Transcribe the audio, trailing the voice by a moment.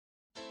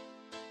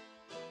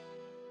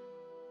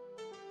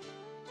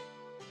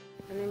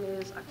My name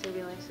is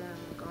Octavia Langston.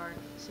 I'm a guard,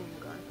 senior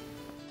guard.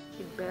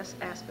 The best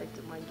aspect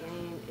of my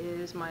game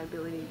is my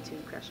ability to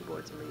crash the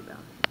boards and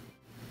rebound.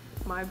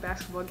 My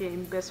basketball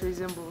game best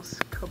resembles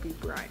Kobe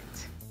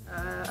Bryant.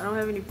 I don't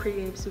have any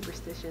pregame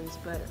superstitions,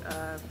 but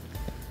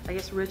I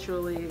guess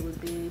ritually it would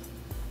be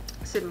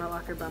sit in my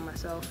locker by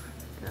myself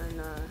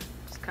and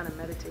just kind of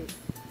meditate.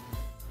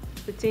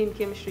 The team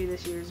chemistry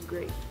this year is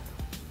great.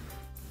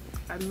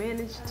 I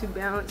managed to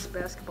balance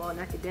basketball and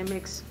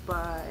academics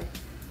by,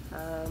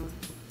 I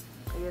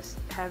guess,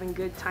 having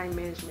good time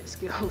management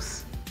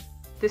skills.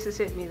 This has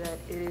hit me that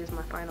it is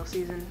my final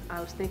season.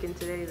 I was thinking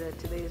today that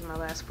today is my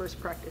last first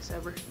practice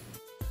ever.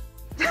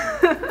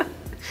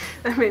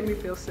 That made me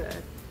feel sad.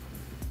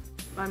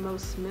 My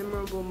most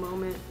memorable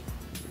moment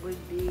would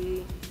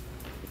be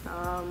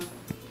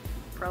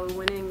probably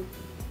winning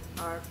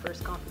our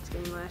first conference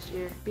game last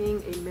year.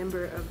 Being a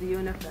member of the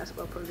UNF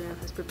basketball program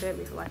has prepared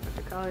me for life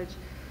after college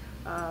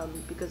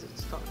because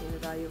it's taught me the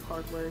value of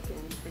hard work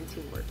and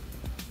teamwork.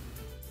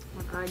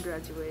 When I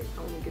graduate,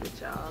 I want to get a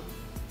job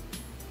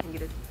and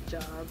get a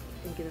job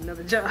and get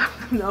another job.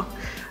 No,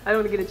 I don't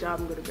want to get a job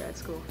and go to grad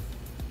school.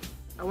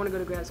 I want to go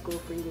to grad school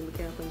for either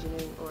mechanical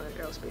engineering or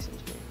aerospace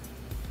engineering.